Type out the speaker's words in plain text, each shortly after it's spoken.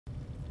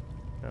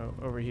No,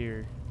 over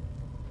here.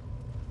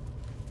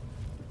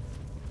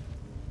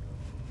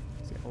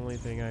 It's the only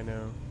thing I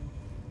know.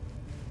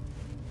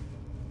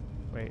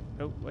 Wait.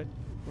 Oh, what?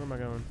 Where am I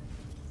going?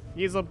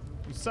 Easelm,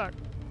 you suck.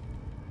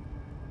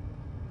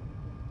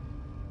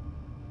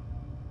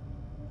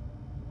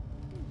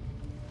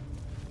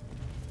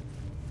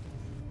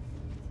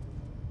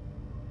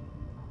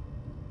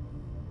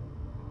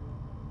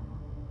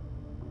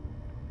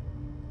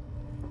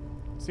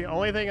 It's the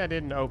only thing I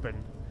didn't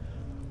open.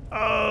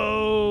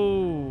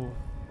 Oh!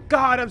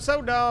 God, I'm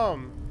so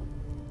dumb.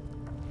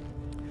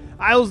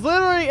 I was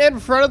literally in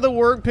front of the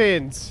work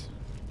pins.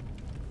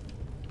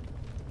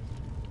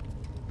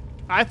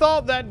 I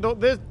thought that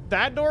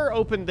that door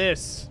opened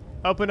this.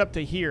 Opened up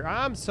to here.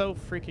 I'm so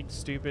freaking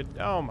stupid.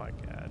 Oh my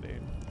god,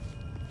 dude.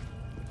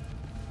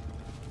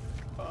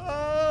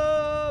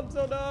 Oh, I'm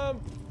so dumb.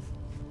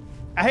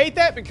 I hate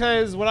that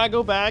because when I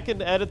go back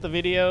and edit the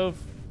video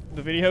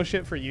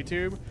shit for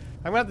YouTube,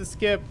 I'm gonna have to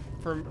skip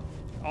from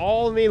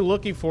all of me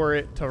looking for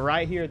it to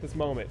right here at this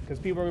moment. Because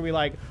people are gonna be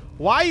like,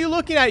 why are you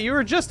looking at it? You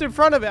were just in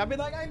front of it. I'll be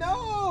like, I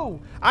know!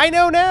 I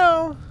know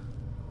now!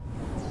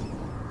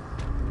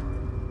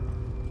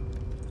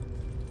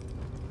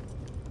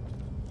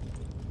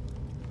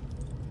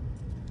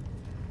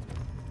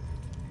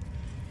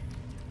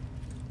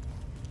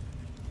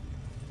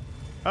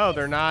 Oh,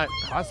 they're not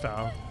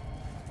hostile.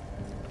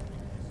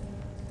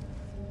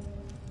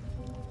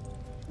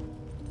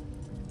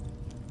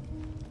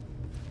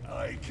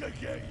 I could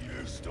get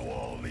used to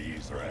all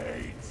these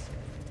raids.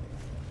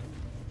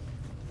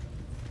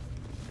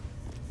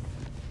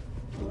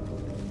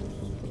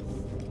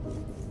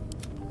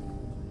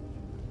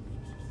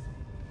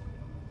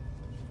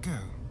 Go.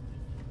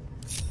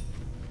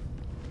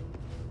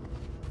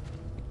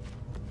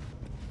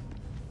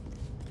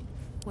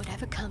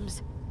 Whatever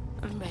comes,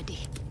 I'm ready.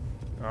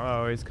 I'll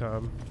always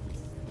come.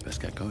 Let's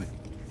get going.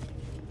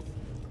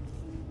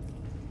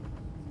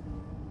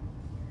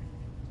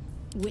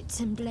 Wits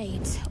and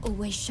blades,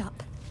 always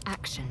sharp.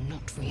 Action,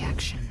 not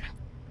reaction.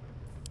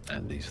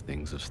 And these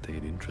things have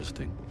stayed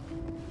interesting.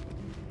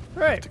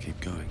 Right. To keep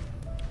going.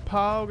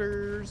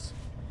 Poggers.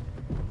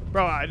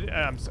 Bro,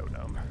 I'm so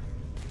dumb.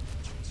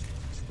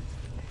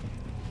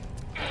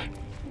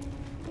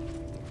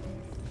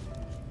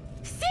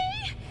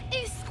 See?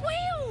 It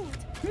squealed!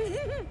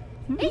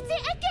 Hit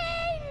it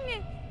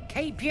again!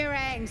 Keep your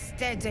hands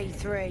steady,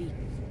 3.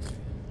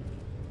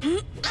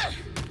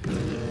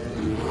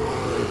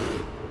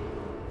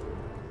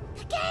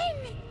 Again!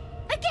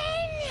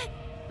 Again!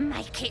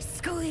 Make it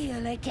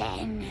squeal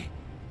again.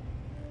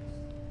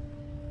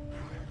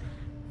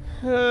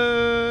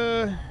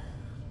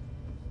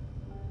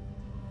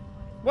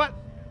 What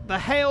the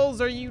hells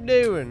are you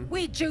doing?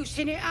 We're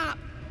juicing it up.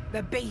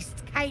 The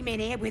beast came in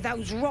here with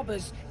those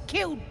robbers,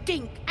 killed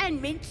Dink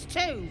and Mince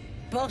too.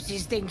 Boss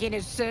is thinking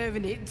of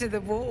serving it to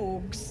the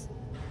wargs.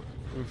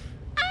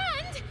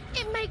 And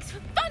it makes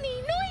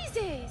funny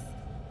noises.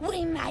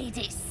 We made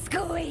it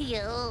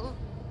squeal.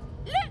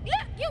 Look,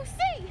 look, you'll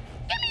see.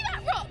 Give me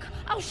that rock.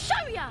 I'll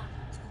show ya.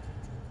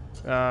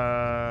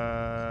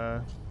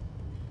 I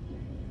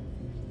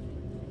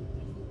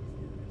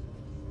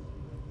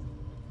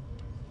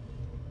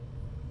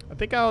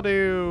think I'll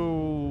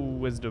do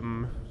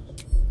wisdom.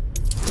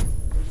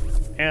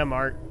 And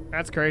art.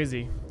 That's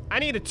crazy. I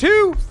need a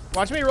 2.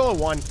 Watch me roll a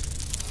 1.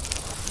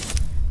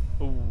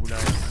 Ooh,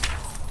 nice.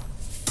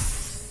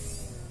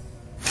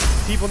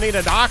 People need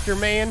a doctor,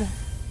 man.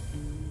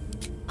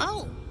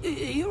 Oh,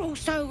 you're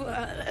also,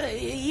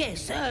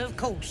 yes, of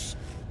course.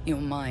 Your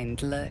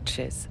mind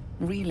lurches,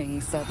 reeling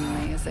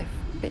suddenly as if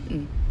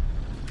bitten.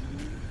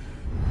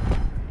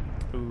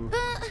 Ooh.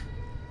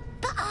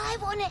 But I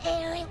want to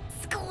hear it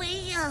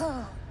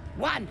squeal.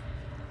 1.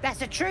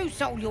 That's a true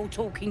soul you're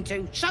talking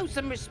to. Show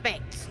some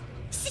respect.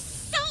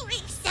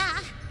 Sorry,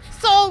 sir.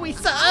 Sorry,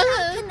 sir.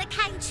 I'll open the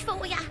cage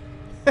for you.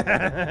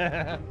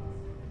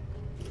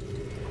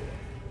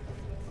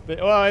 But,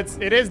 well,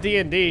 it is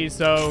D&D,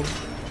 so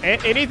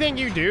anything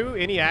you do,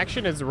 any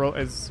action is a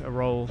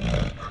roll.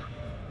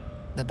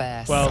 The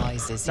bear Well,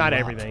 sizes not you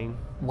up. everything.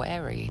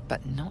 Wary,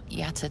 but not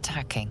yet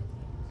attacking.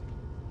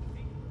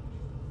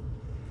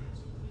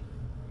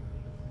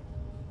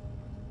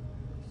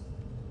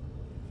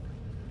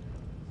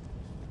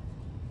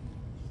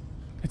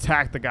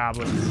 Attack the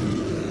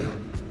goblins.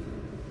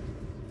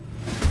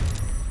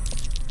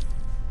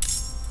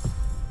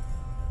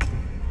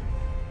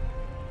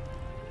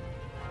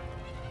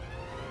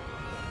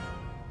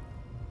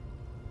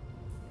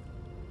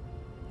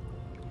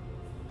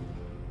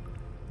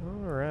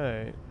 All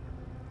right.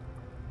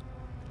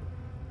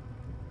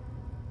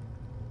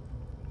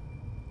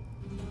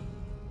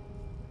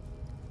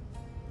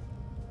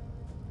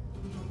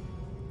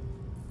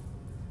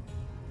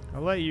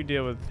 I'll let you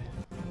deal with.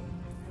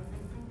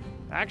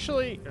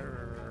 Actually,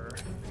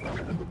 if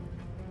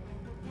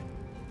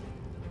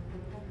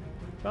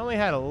I only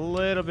had a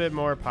little bit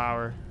more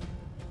power.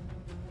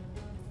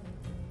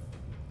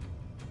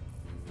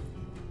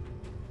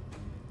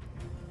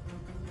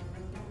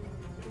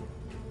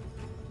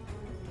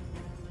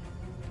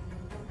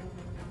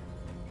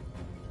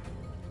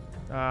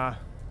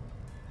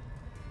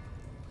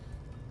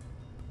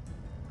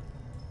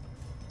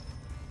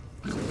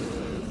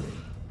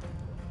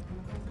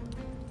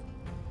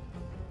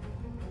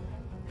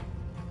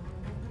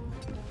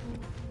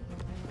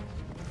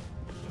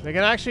 They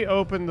can actually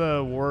open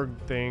the warg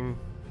thing.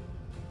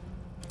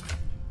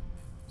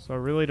 So I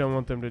really don't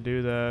want them to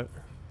do that.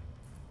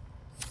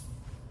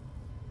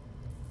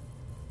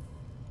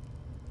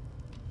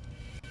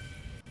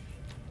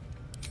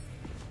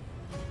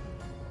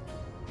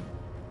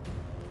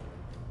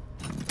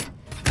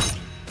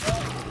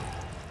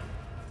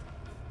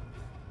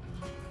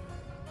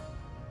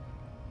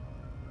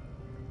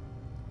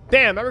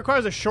 Damn, that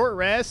requires a short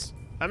rest.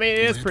 I mean,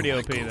 it is pretty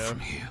OP though.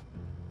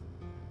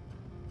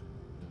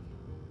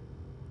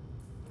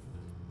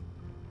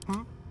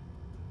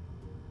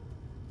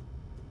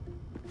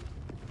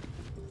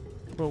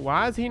 But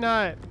why is he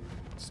not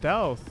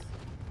stealth?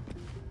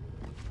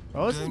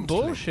 Oh, this is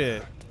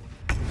bullshit.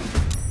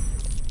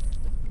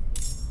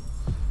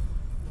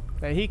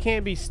 That he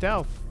can't be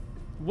stealth.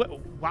 What?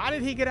 Why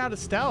did he get out of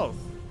stealth?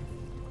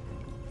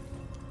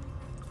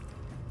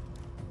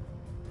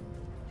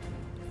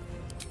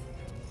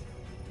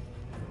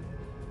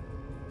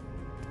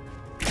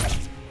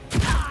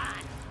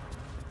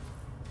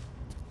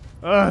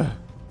 Ugh.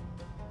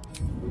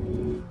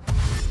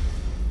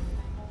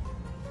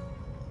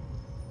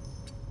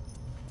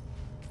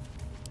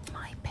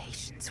 My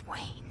patience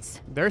wanes.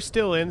 They're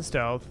still in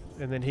stealth,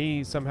 and then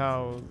he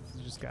somehow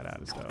just got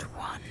out of stealth. Not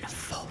one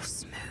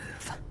false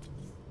move.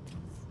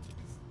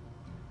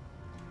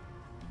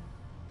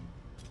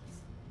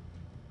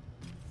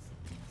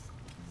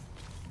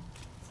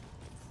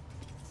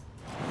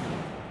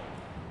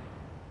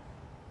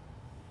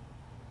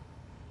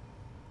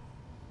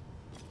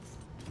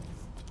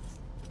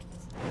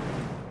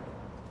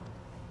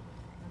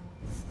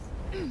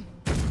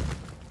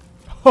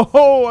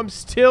 Oh, I'm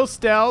still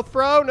stealth,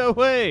 bro? No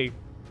way.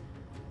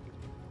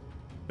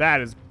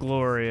 That is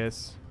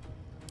glorious.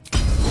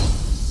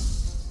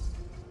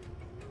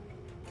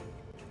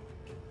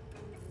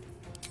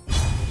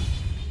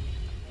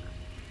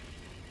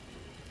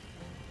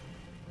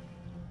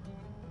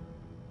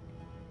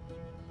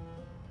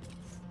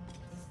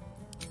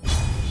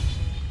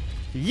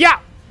 Yeah!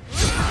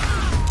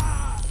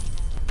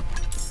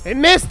 It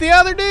missed the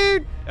other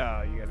dude?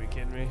 Oh, you gotta be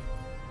kidding me.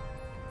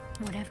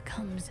 Whatever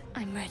comes,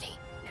 I'm ready.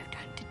 No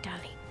time to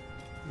dally.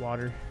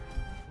 Water.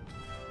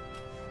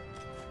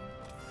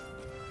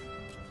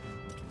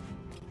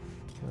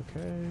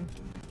 Okay.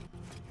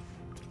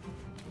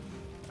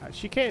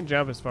 She can't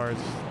jump as far as...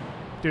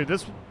 Dude,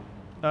 this...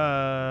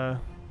 that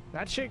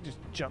chick just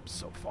jumps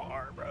so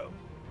far, bro.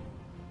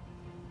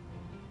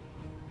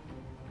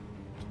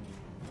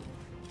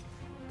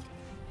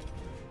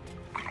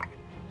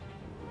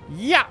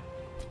 Yeah!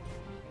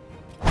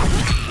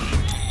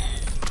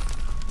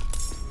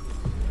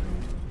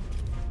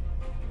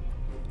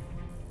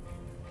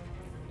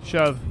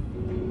 Shove.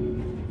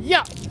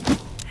 Yeah!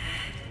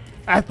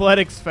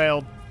 Athletics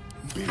failed.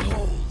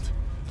 Behold,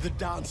 the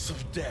dance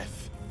of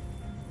death.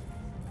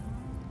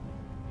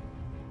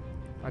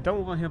 I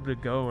don't want him to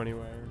go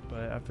anywhere,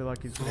 but I feel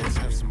like he's going Let's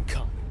have to. some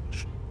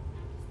courage.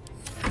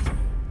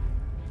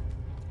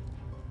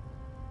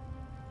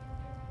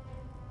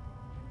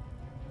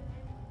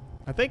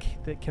 I think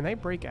that, can they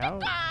break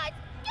out? God,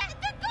 get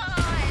the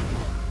god!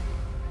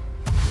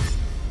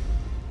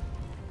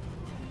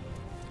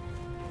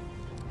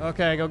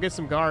 Okay, go get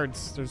some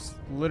guards. There's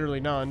literally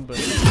none, but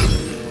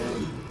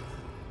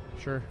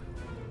sure.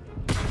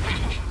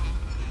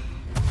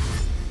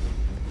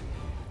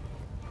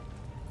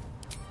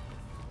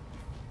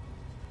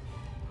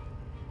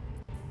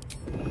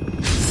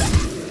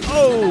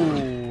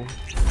 Oh!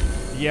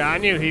 Yeah, I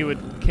knew he would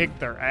kick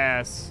their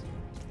ass.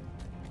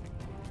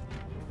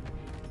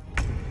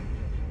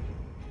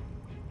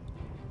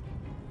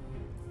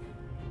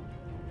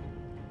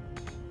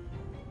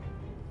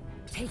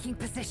 Taking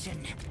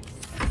position.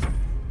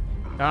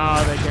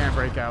 Oh, they can't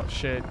break out.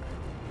 Shit.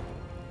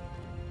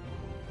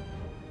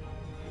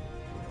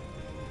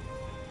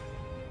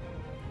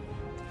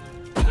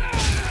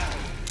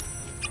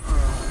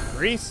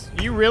 Grease?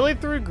 You really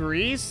threw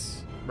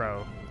grease?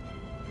 Bro.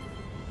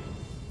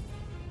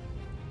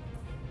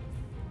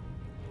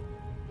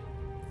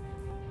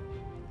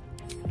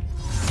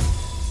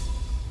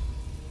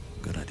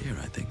 Good idea,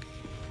 I think.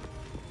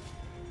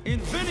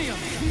 Infinium!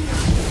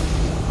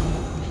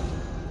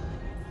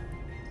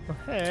 Oh,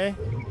 hey.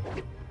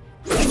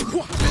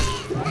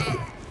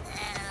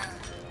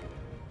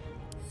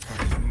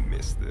 I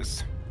missed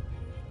this.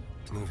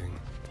 Moving.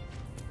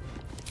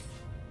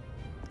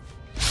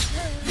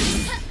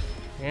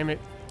 Damn it.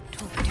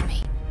 Talk to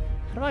me.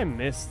 How do I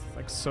miss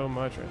like so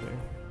much right there?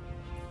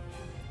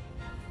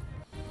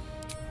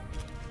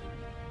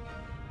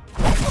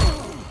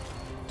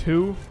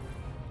 2?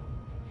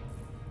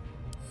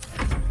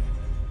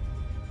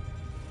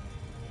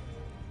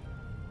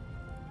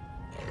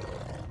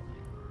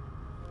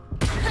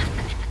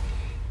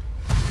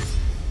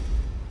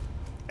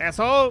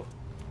 Asshole!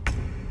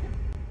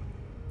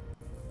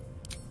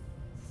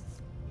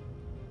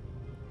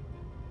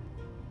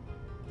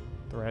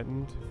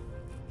 Threatened.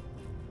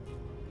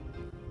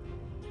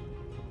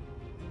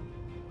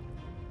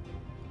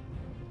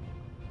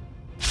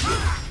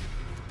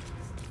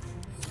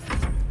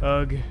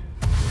 Ugh.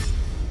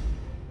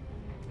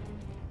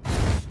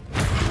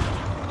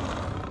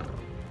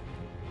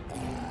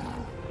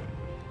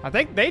 I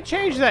think they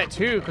changed that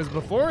too, because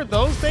before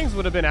those things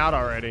would have been out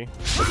already.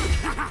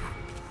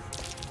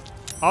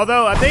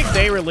 Although I think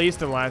they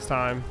released him last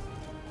time,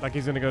 like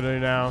he's gonna go do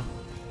now.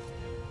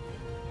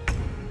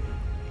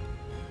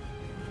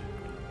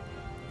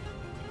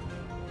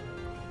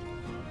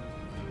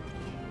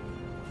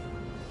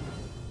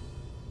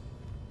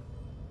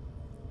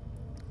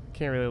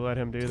 Can't really let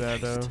him do that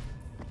though.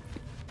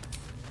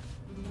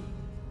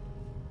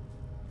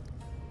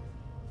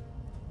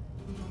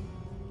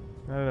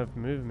 Not enough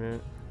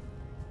movement.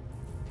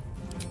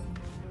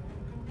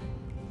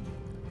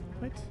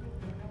 What?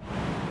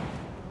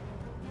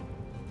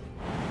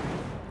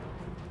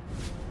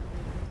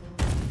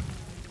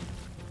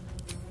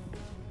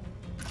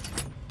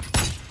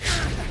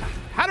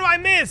 How do I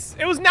miss?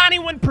 It was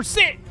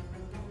 91%.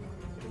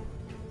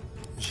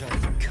 Shall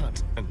we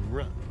cut and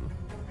run?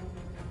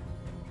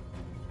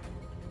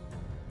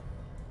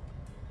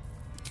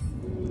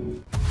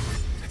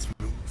 Let's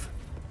move.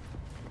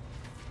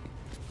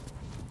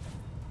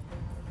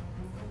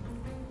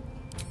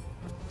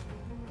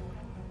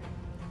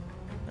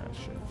 Ah,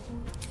 shit.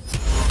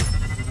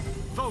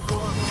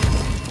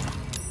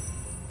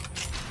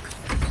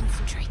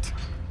 Concentrate.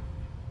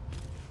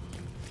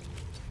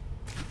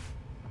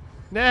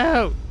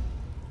 No!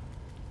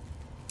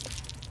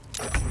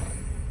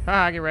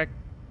 Ah, get wrecked.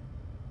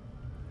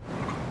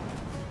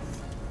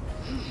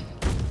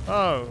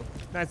 Oh,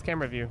 nice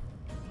camera view.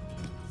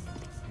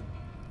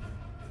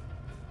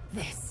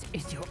 This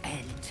is your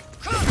end.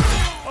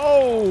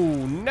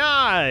 Oh,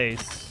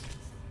 nice!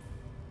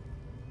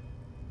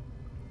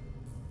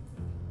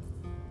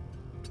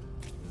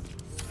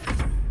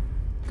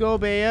 Go,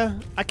 bear.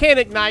 I can't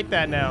ignite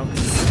that now.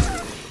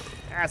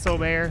 Asshole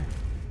bear.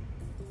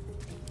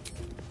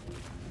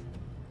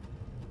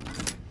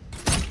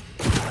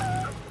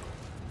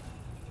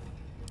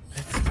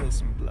 Let's spill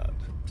some blood.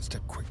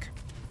 Step quick.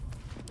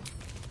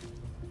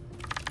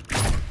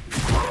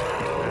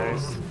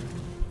 Nice.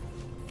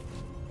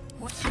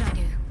 What should I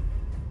do?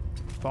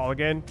 Fall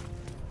again?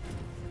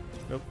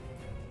 Nope.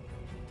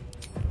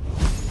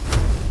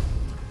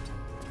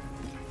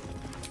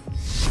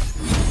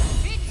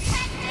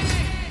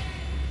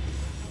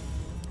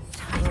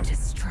 Time to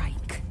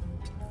strike.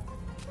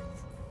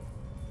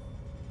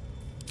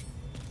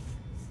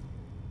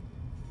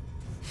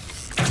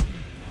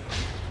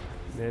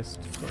 Missed,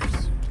 of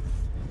course.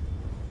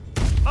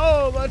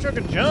 Oh, but I took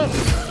a jump.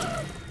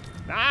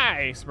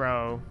 Nice,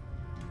 bro.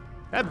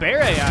 That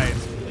bear AI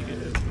is really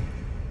good.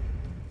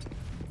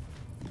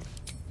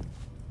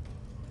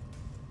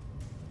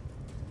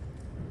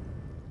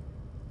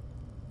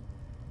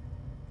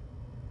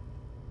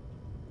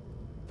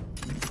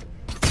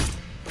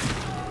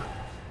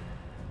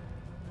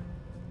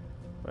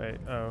 Wait,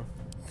 oh.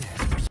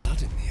 There's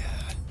blood in the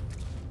air.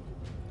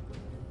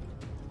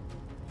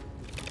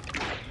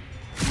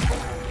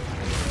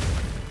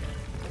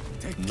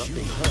 Take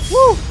nothing hurts.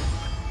 Woo!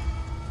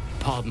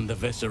 Pardon the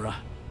viscera.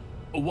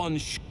 One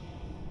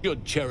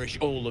should cherish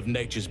all of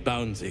nature's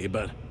bounty,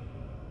 but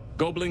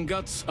goblin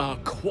guts are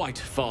quite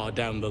far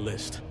down the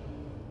list.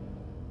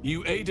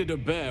 You aided a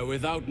bear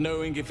without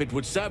knowing if it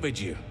would savage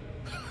you.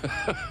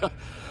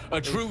 A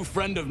true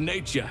friend of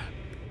nature.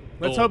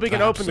 Let's Or hope we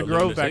can open perhaps the a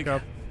grove lunatic. back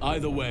up.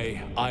 Either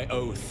way, I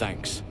owe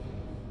thanks.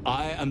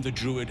 I am the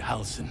druid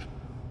Halsin.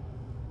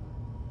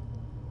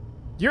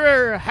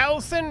 You're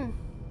Halsin?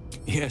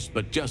 Yes,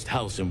 but just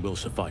Halsin will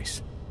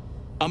suffice.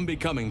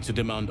 Unbecoming to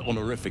demand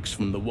honorifics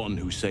from the one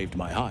who saved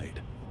my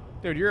hide.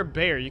 Dude, you're a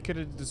bear. You could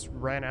have just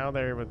ran out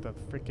there with the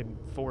freaking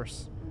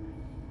force.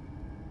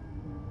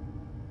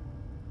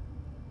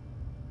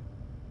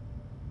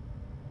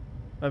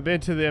 I've been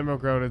to the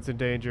Emerald Grove. It's in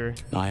danger.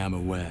 I am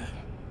aware.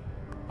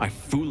 I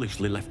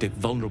foolishly left it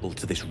vulnerable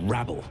to this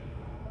rabble.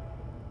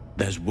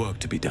 There's work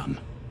to be done.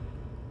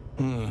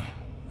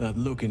 That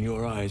look in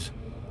your eyes.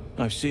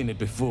 I've seen it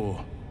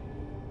before.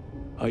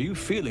 Are you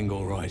feeling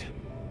all right?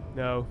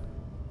 No.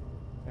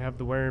 I have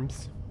the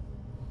worms.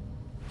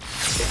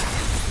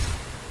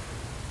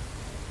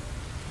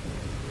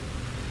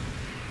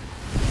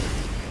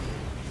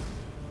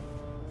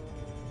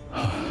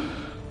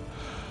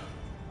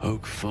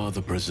 Oak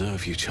Father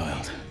preserve you,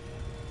 child.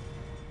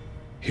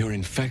 You're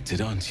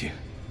infected, aren't you?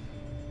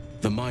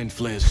 The Mind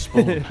Flayer's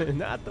spawn.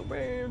 Not the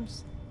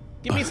worms.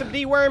 Give me some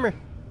dewormer.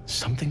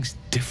 Something's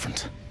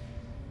different.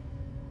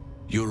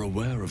 You're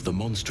aware of the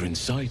monster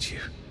inside you.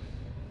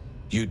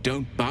 You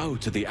don't bow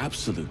to the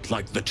Absolute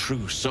like the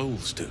true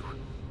souls do.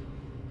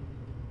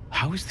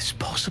 How is this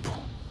possible?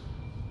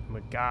 Oh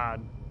my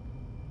god.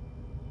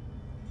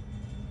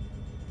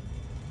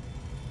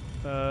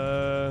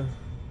 I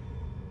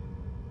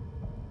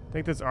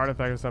think this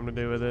artifact has something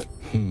to do with it.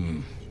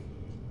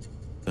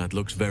 That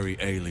looks very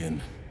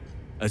alien.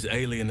 As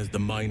alien as the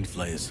Mind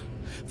Flayers.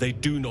 They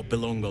do not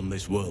belong on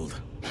this world.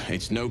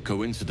 It's no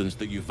coincidence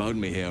that you found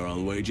me here,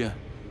 I'll wager.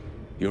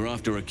 You're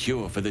after a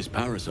cure for this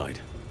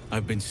parasite.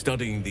 I've been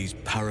studying these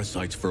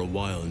parasites for a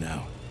while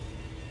now.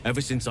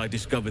 Ever since I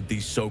discovered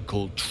these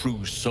so-called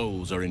true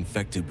souls are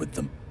infected with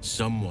them,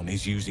 someone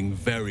is using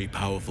very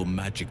powerful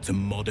magic to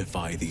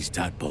modify these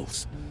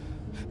tadpoles.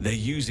 They're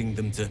using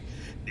them to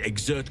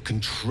exert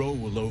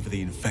control over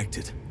the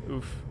infected.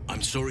 Oof.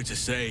 I'm sorry to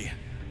say,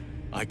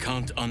 I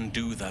can't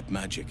undo that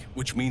magic,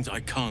 which means I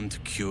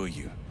can't cure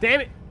you.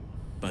 Damn it!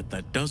 But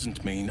that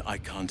doesn't mean I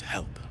can't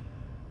help.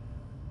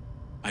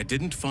 I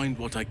didn't find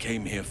what I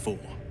came here for,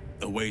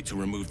 a way to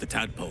remove the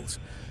tadpoles,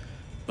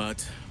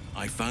 but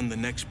I found the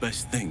next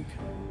best thing.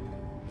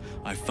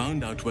 I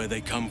found out where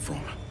they come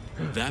from.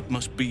 That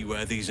must be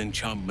where these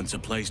enchantments are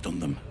placed on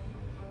them.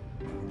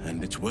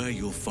 And it's where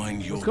you'll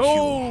find your cure.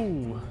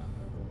 Go!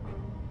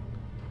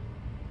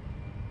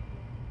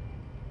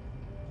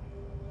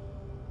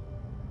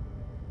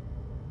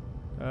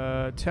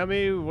 Tell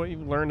me what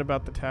you've learned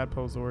about the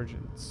tadpole's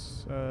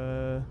origins.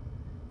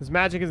 This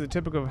magic is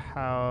typical of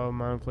how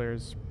mind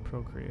players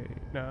procreate.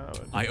 No.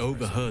 I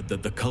overheard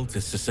that the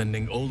cultists are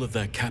sending all of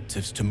their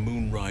captives to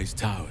Moonrise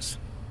Towers.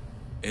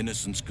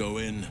 Innocents go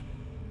in,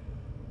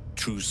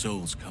 true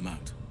souls come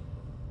out.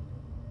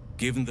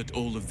 Given that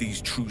all of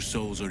these true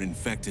souls are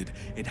infected,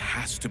 it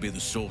has to be the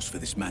source for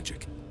this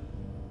magic.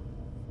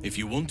 If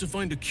you want to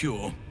find a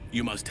cure,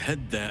 you must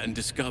head there and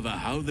discover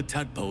how the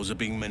tadpoles are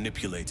being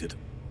manipulated.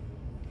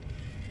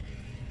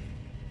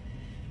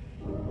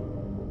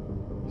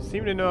 You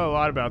seem to know a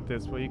lot about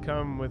this. Will you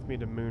come with me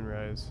to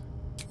Moonrise?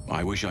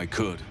 I wish I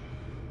could,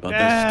 but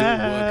there's still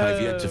work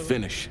I've yet to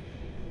finish.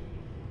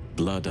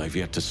 Blood I've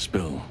yet to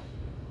spill.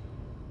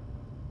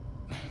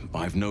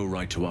 I've no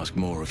right to ask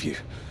more of you,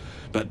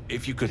 but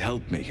if you could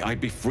help me,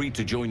 I'd be free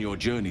to join your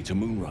journey to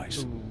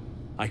Moonrise. Ooh.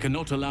 I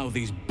cannot allow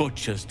these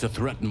butchers to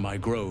threaten my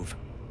grove.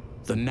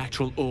 The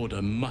natural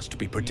order must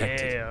be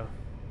protected. Yeah.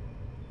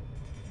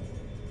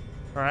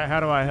 Alright, how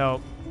do I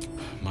help?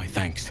 My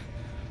thanks.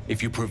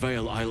 If you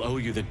prevail, I'll owe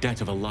you the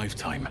debt of a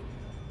lifetime.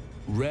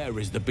 Rare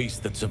is the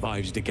beast that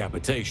survives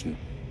decapitation.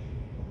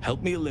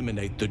 Help me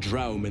eliminate the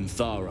Drow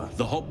Minthara,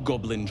 the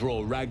Hobgoblin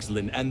Draw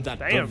Ragslin, and that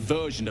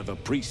perversion of a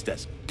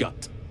priestess,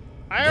 Gut.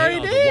 I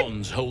already They are did. the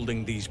ones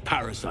holding these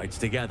parasites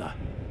together.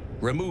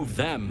 Remove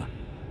them,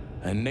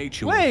 and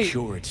nature will Wait.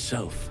 cure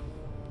itself.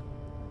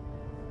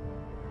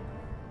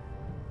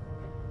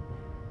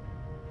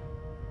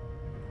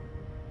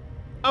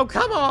 Oh,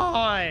 come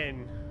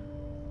on!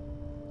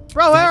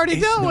 Bro, I already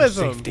dealt with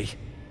them. Safety.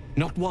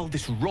 Not while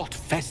this rot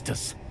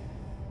festers.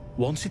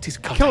 Once it is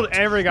cut Killed out,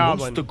 every goblin.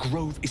 once the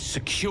grove is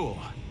secure,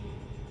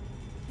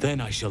 then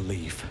I shall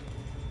leave.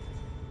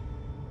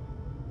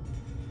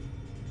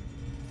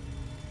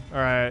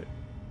 Alright.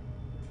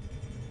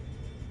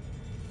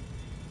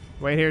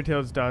 Wait here till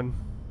it's done.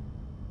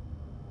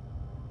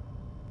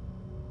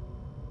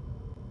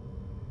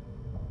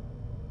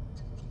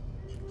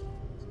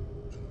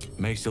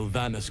 May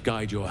Sylvanus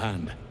guide your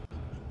hand.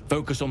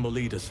 Focus on the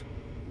leaders.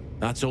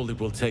 That's all it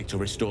will take to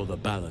restore the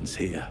balance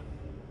here.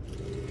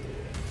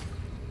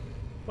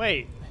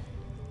 Wait.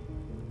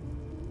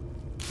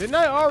 Didn't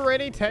I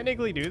already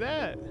technically do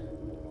that?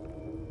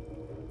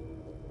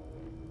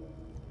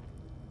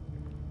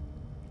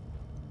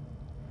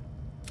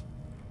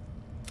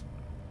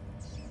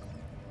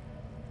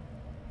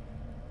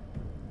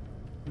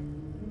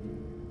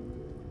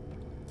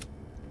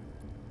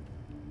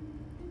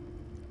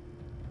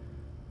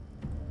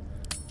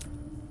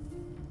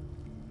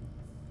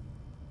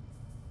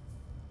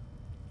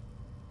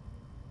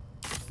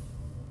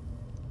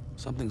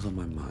 Something's on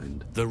my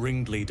mind. The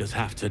ringleaders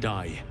have to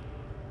die.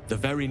 The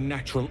very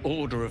natural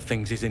order of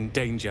things is in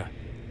danger,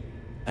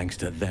 thanks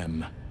to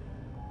them.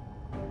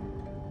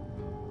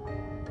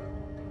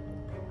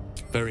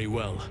 Very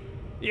well.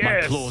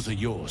 Yes. My claws are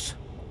yours.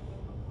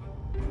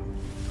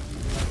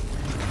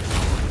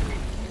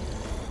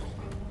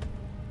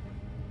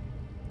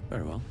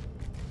 Very well.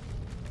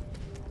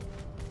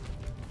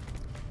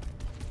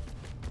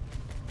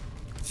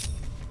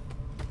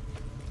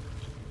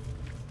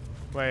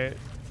 Wait.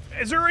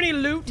 Is there any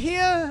loot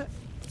here?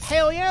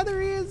 Hell yeah,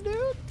 there is, dude.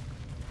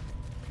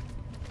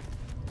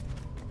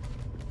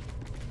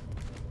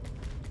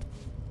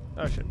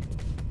 Oh, shit.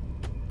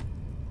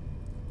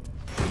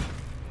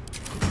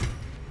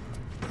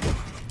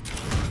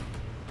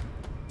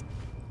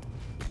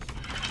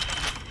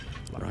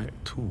 The right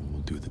tool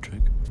will do the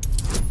trick.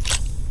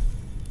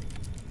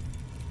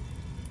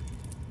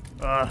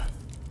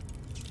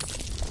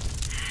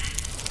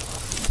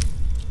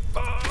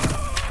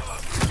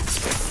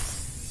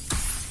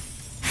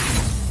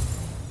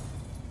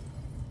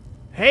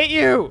 Hate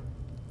you!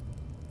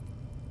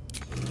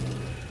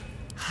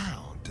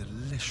 How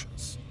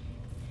delicious.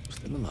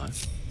 Still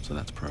alive, so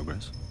that's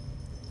progress.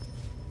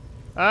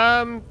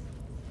 I mean,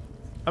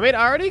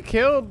 I already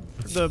killed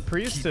the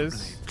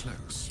priestess. Keep blade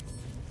close.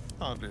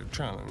 Hardly a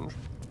challenge.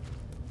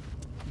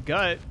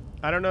 Gut.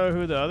 I don't know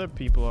who the other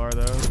people are,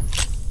 though.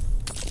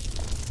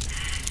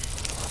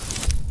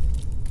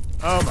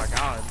 Oh my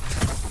god.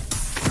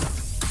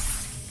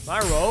 My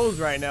rolls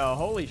right now,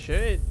 holy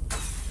shit.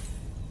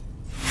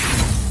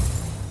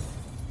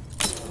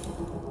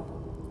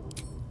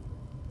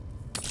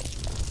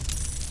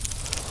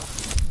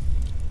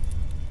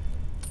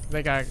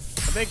 I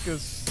think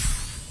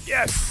it's,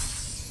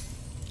 yes.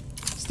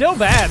 Still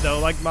bad though,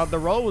 like the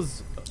roll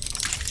was,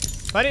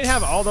 if I didn't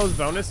have all those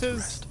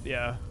bonuses,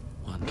 yeah.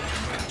 One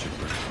catch your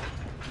breath.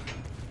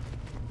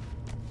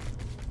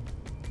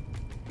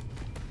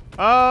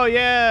 Oh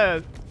yeah,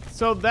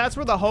 so that's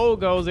where the hole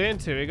goes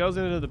into. It goes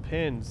into the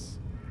pins.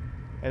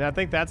 And I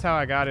think that's how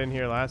I got in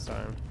here last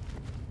time.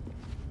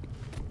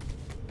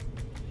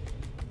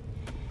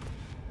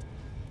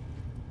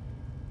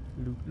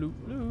 Loot,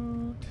 loot,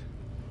 loot.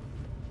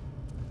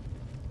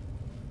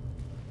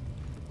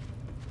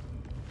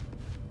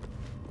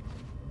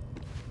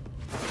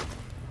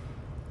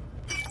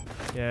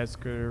 Yeah, it's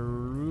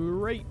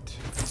great. I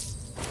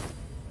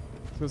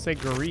was gonna say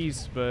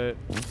grease, but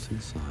What's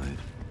inside?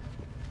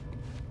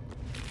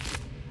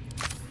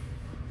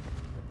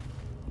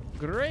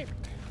 great.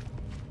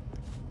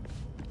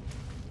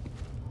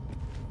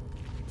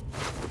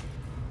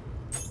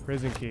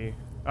 Prison key.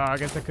 Oh, I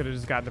guess I could have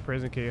just gotten the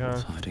prison key, huh?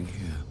 What's hiding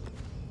here?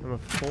 I'm a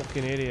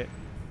fucking idiot.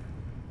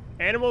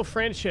 Animal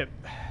friendship.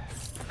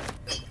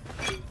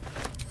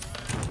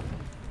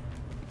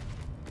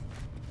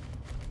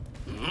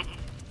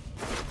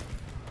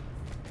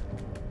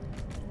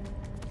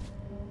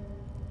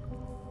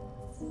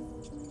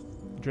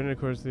 Adrenaline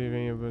cores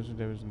leaving a bunch of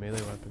damage to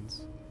melee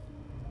weapons.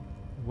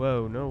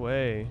 Whoa, no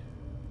way.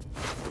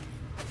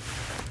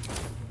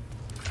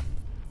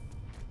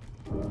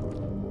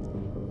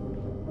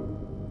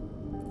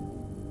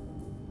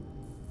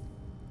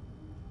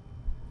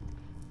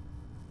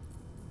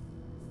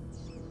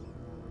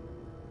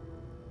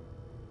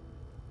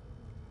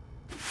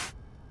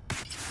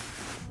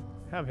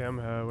 Have him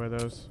wear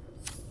those.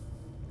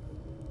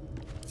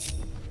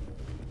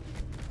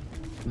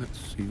 Let's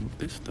see what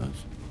this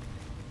does.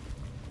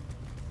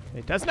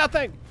 It does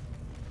nothing!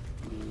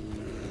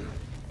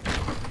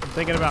 I'm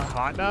thinking about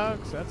hot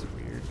dogs? That's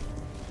weird.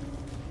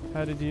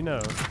 How did you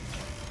know?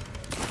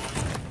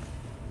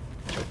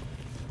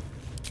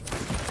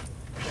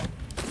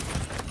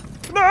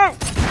 No!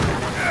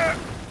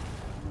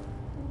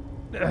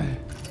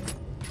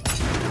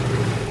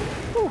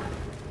 Whew.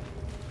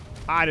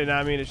 I did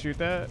not mean to shoot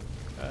that.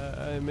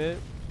 I admit.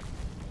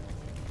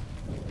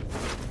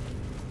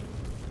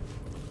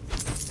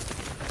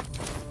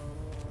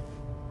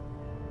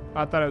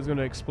 I thought it was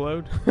gonna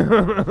explode.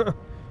 That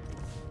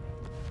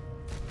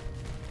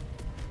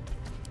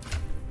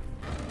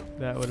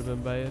would have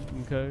been bad.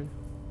 Okay.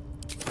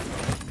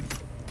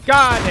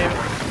 God damn it.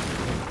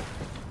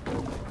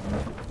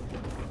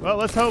 Well,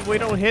 let's hope we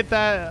don't hit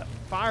that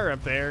fire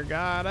up there.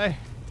 God, I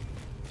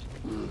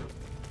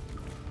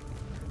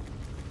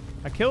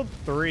killed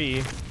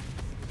 3.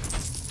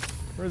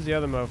 Where's the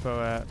other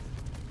mofo at?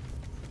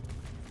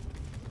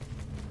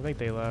 I think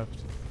they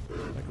left.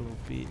 Like a little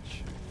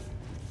beach.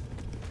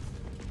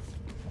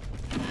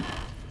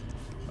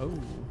 Oh,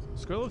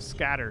 Scroll of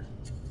Scatter.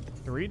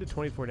 3 to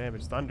 24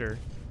 damage. Thunder.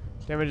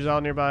 Damages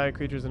all nearby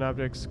creatures and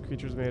objects.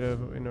 Creatures made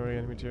of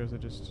inorganic materials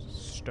such as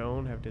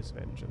stone have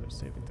disadvantage on their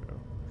saving throw.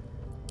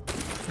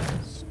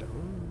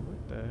 Stone?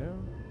 What the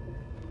hell?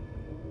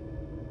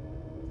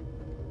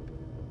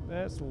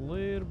 That's a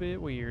little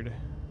bit weird.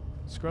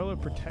 Scroll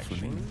of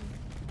Protection.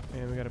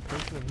 And we got a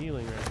Potion of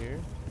Healing right here.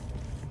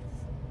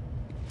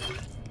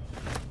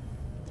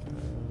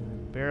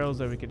 Barrels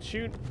that we can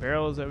shoot.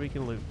 Barrels that we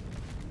can loot.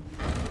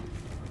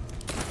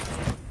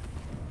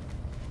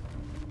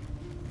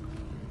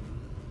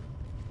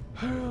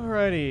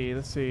 Alrighty,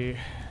 let's see.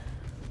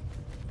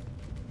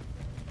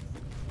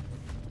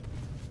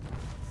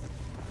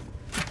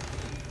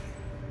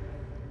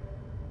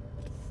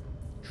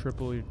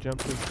 Triple your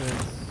jump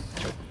distance.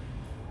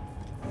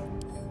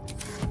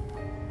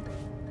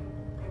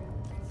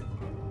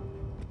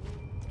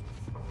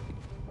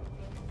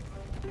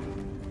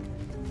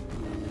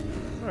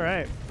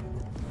 Alright.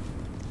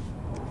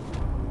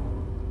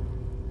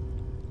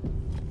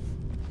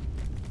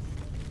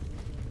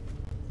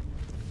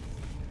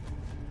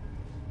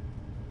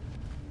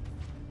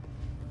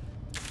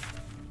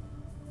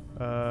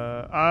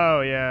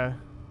 Oh yeah.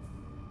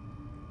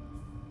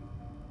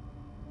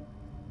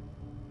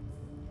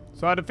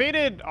 So I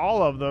defeated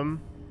all of them,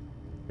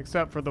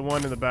 except for the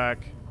one in the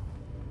back.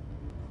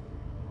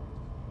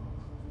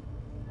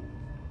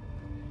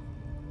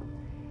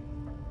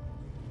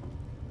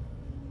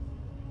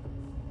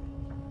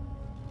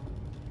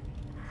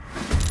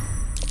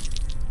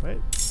 Wait.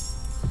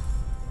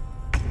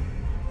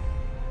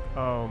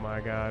 Oh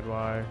my God,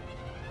 why?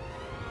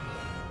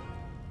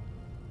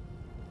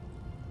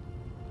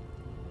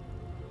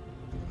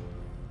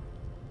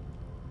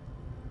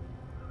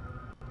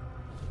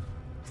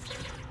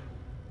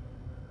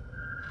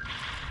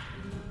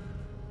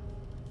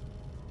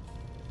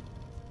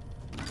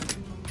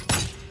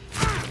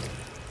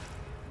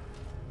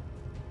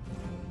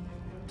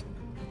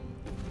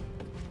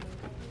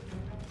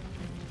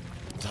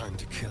 Time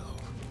to kill.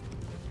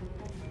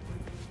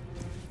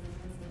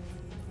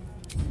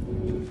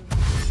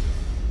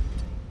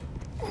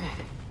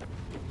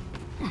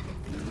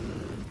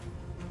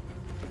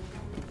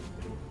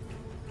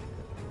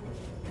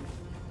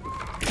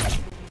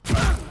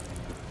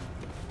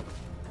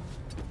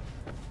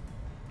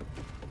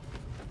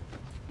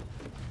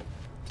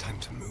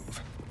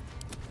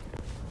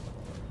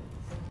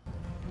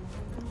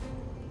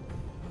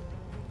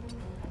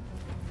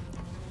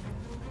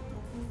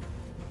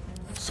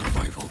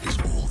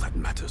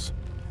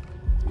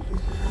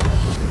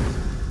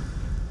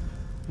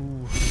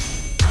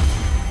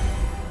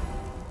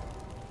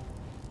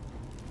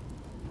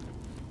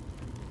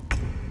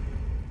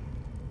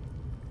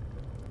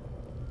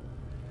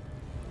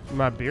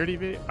 My beardy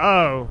video?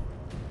 Oh.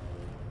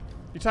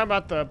 You talking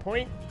about the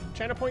point?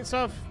 Channel point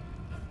stuff?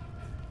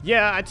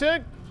 Yeah, I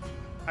took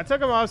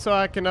them off so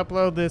I can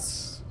upload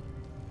this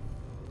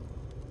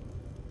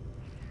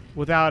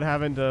without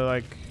having to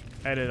like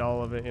edit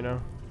all of it, you know?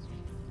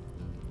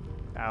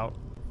 Out.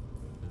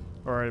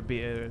 Or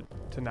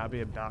to not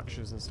be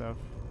obnoxious and stuff.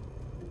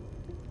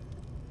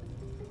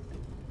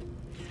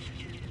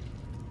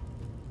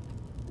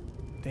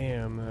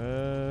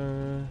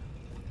 Damn,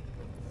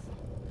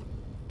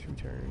 2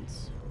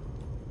 turns.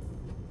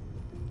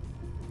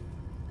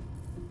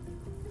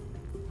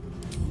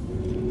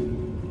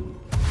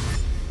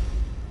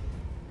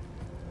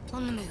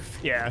 On the move.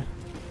 Yeah.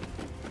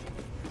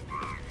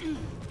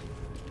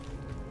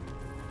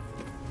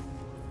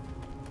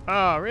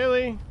 Oh,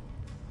 really?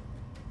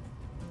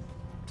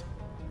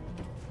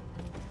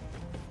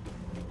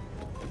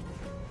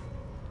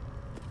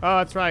 Oh,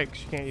 that's right.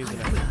 She can't use it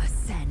now. I will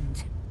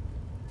ascend.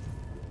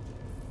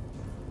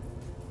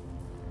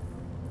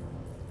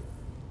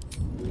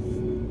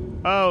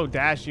 Oh,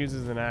 dash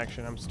uses an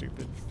action. I'm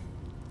stupid.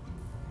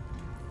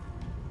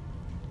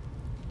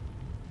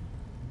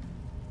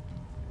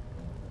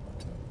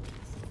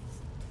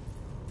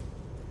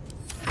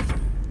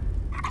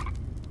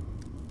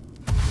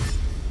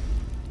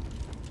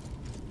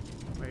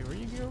 Wait, where are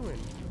you going?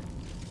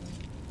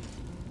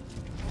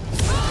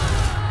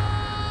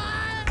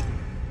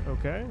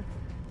 Okay.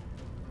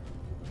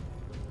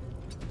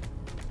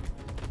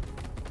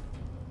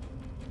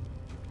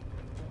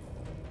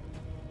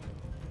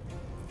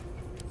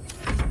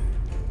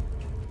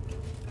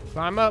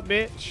 Climb up,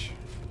 bitch.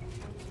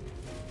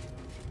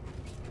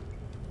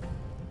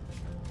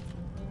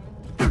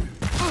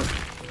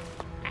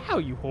 Ow,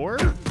 you whore.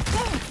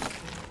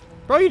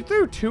 Bro, you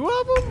threw 2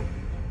 of them?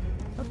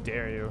 How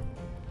dare you?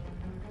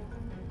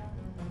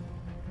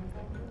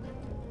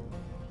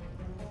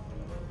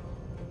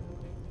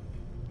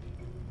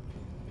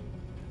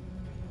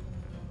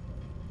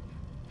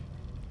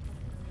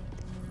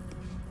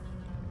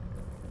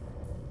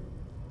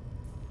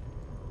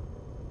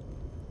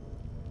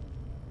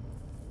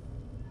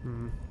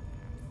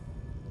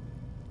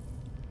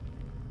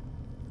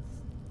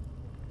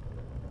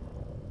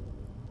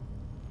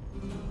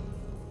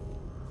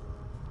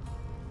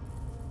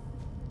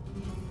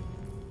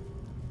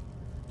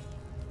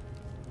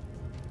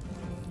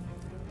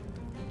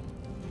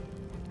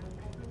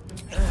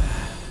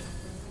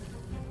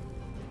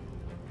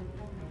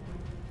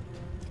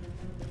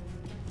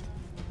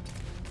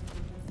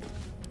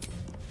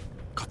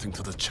 Cutting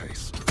to the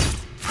chase.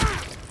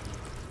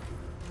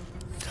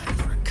 Time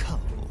for a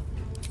cull.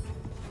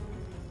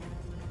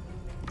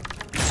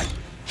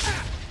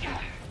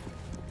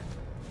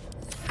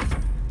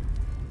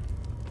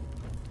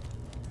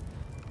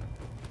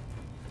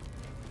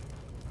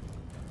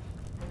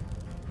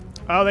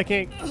 Oh, they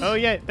can't. Oh,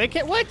 yeah. They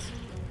can't. What?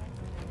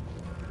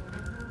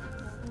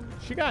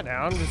 She got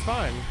down just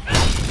fine.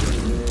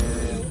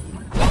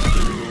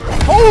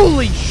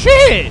 Holy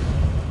shit!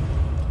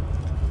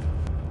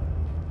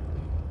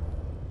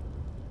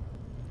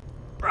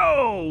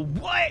 Bro,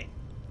 what?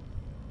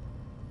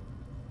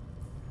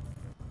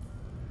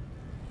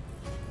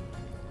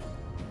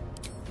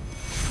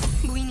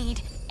 We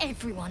need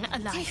everyone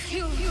alive.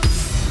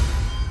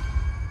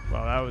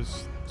 Well, that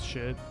was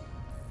shit.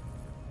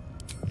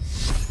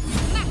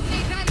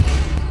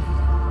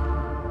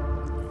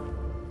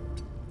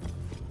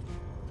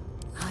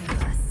 I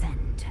will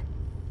ascend.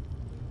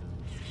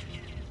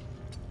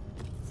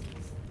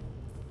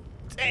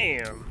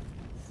 Damn.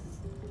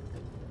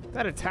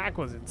 That attack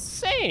was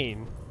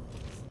insane.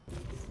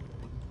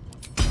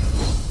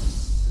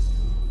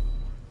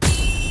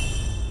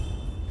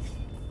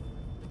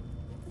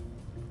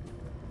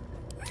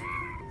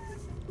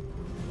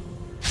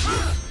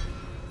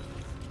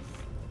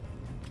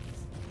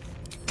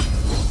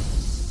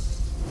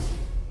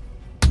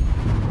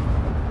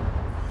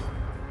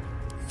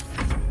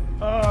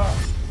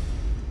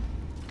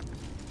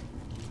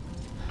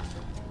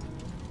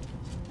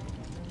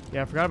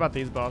 Yeah, I forgot about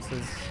these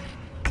bosses.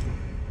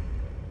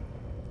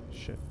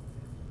 Shit.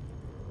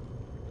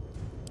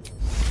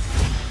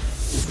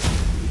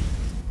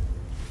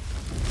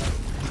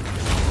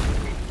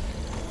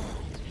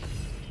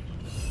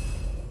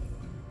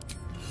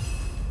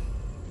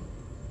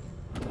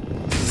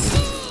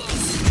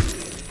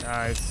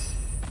 Nice.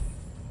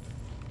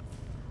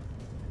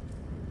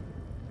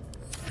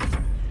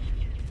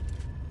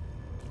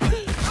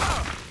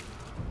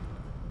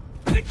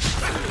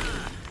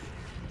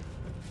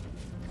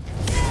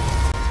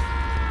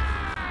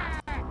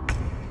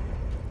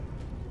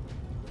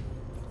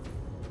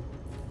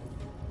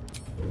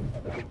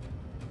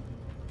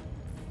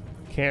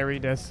 Carry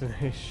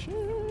destination.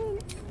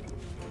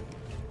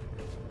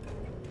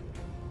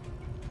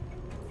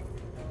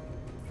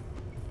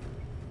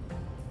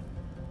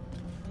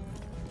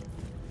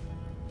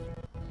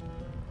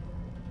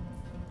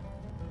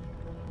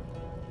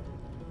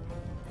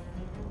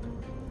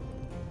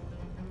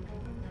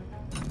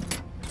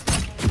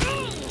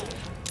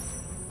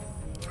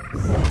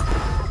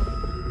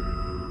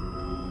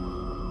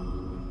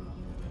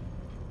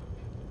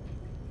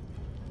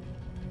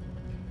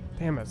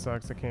 That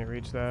sucks. I can't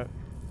reach that.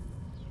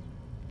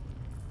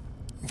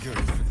 Go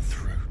for the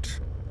throat.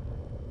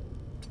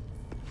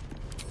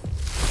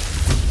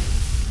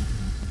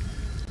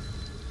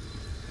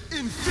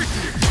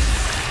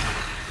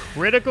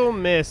 Critical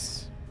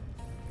miss.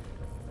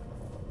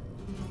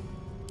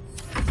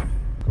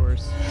 Of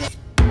course.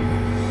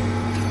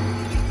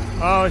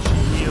 Oh, she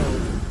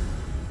healed.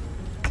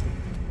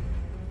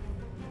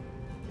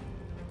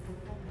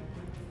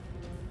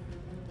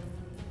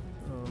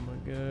 Oh my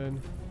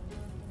god.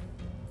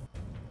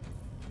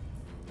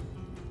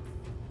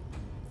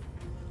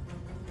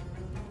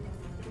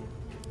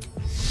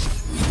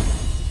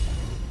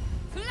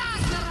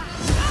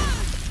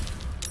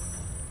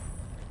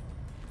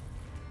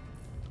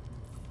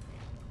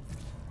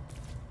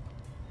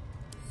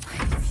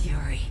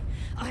 Fury,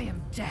 I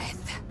am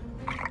death.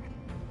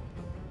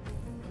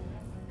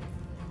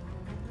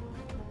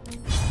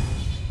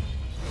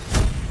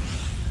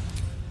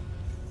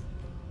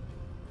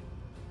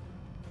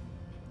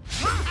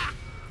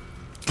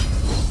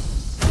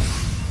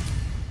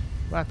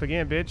 Laugh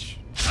again, bitch.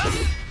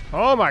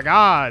 Oh my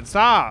god,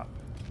 stop.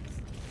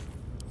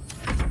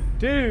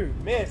 Dude,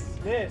 miss.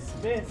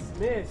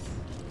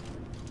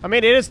 I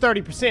mean, it is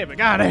 30%, but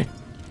god damn.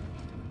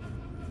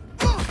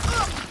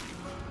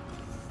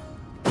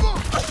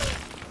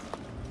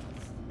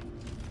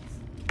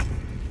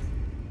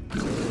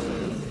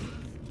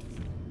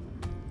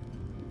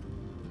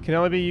 Can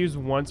only be used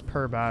once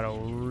per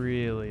battle.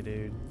 Really,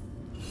 dude.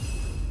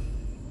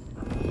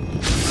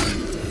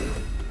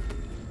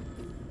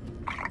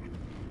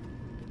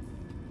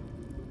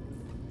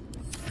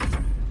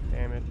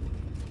 Damn it.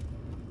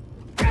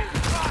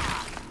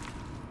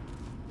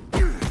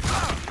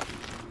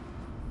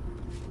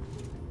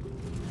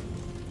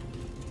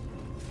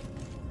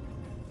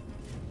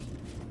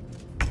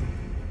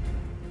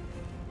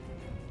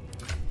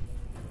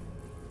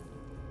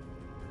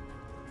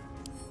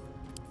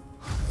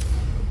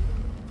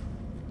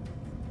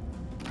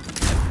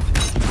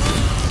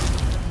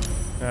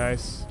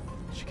 Nice.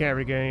 She can't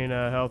regain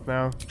health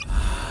now.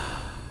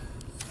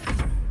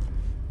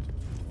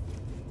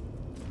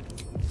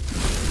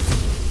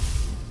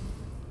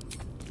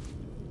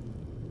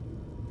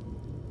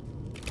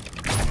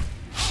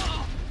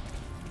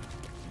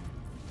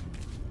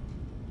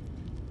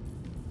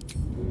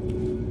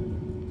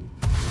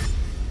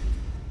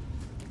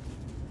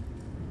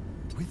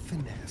 With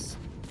finesse.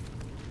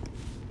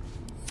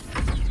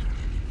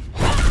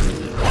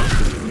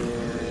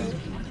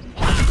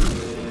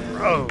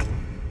 Bro.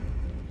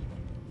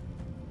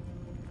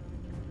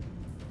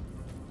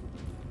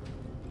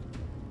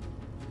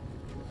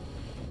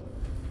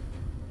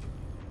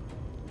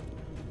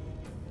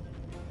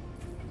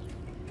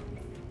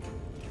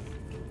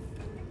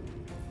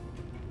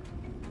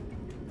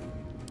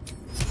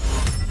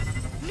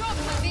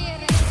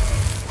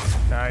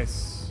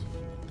 Nice.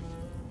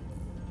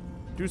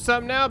 Do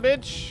something now,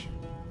 bitch.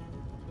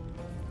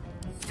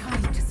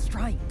 Time to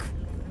strike.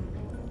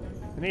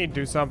 I need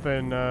to do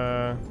something,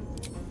 I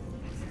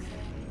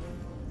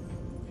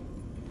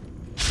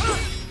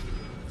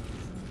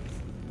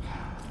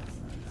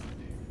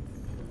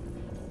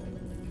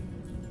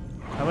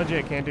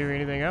legit can't do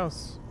anything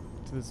else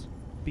to this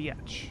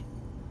biatch.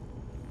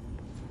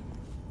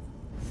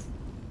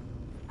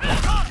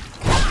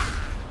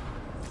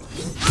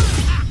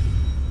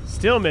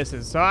 Still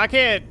misses, so I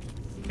can't.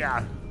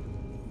 Yeah.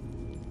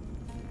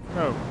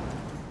 Oh.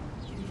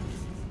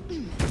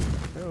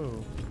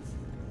 Oh.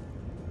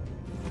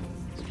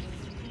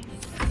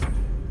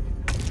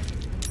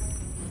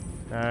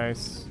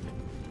 Nice.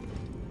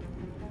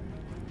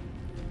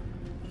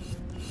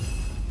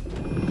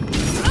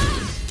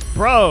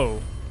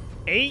 Bro,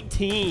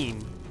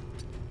 18.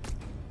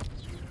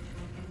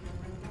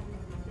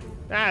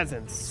 That's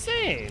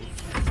insane.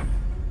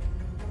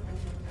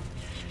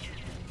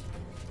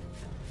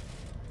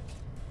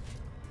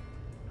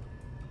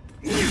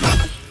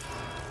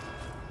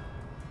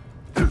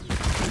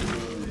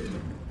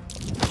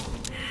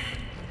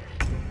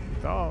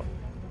 Thought.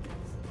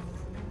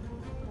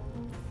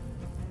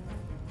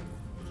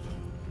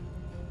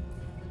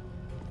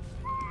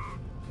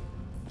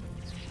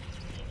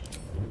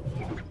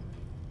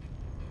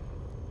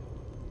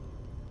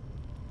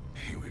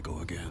 Here we go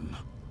again.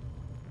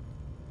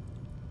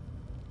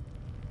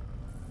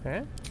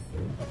 Huh?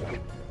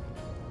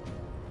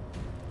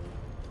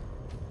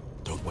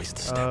 Don't waste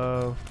a step.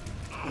 Oh.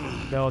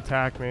 They'll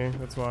attack me,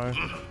 that's why.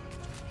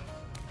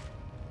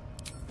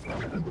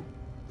 The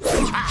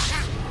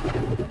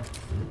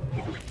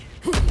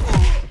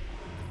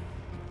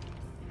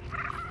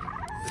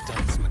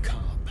dance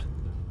macabre.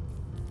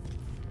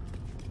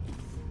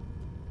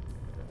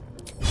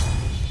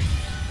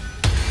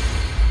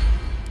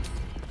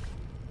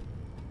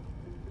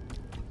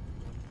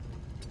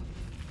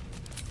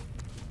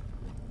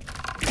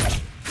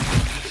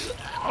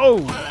 Oh!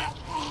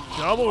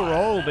 Double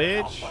roll,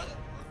 bitch.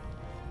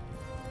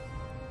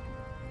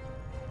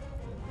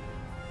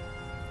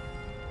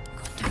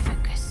 Got to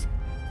focus.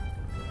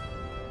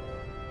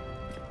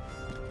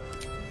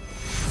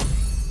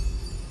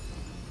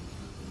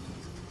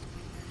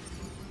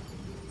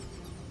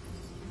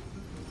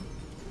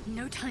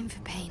 No time for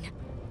pain.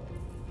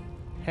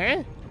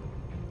 Huh?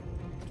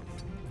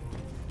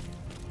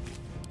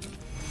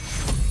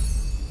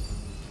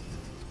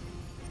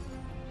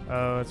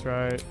 Oh, that's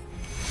right.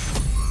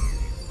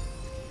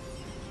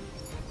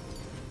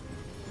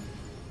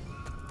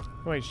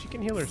 Wait, she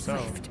can heal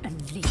herself. Swift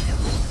and lethal.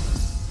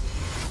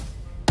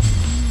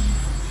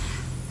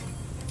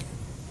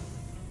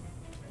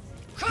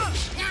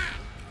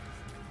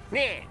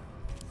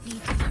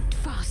 Need to act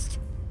fast.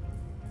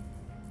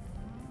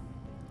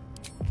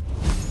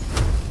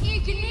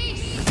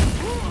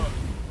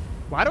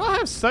 Why do I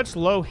have such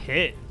low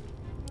hit?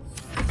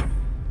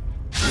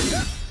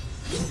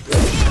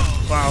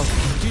 Wow.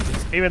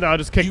 Even though I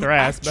just kicked You their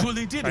ass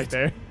actually did right it.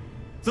 there.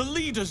 The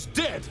leader's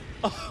dead.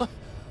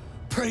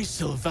 Praise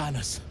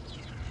Sylvanus.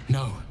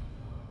 No,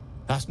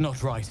 that's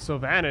not right.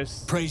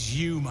 Sylvanus. Praise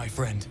you, my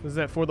friend. Is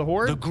that for the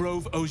horde? The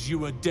Grove owes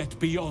you a debt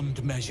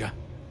beyond measure.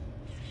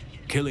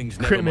 Killing's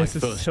never my Grimace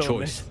is first so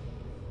choice,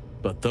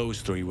 but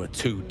those three were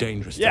too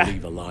dangerous Yeah. to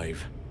leave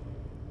alive.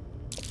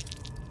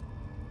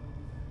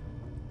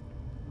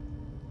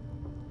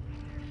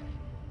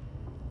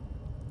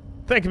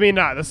 Thank me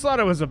not. The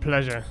slaughter was a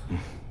pleasure.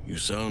 You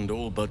sound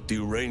all but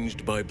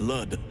deranged by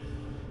blood.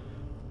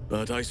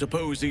 But I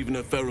suppose even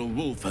a feral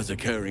wolf has a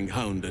caring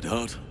hound at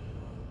heart.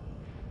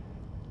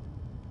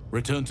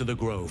 Return to the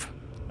Grove.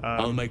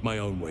 I'll make my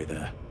own way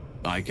there.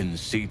 I can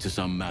see to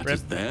some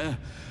matters there,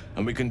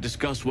 and we can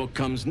discuss what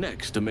comes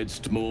next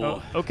amidst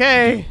more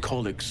okay.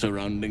 bucolic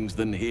surroundings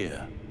than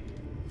here.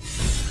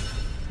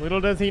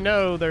 Little does he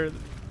know, the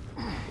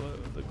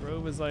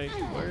Grove is like,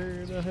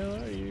 where the hell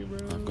are you,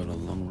 bro? I've got a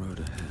long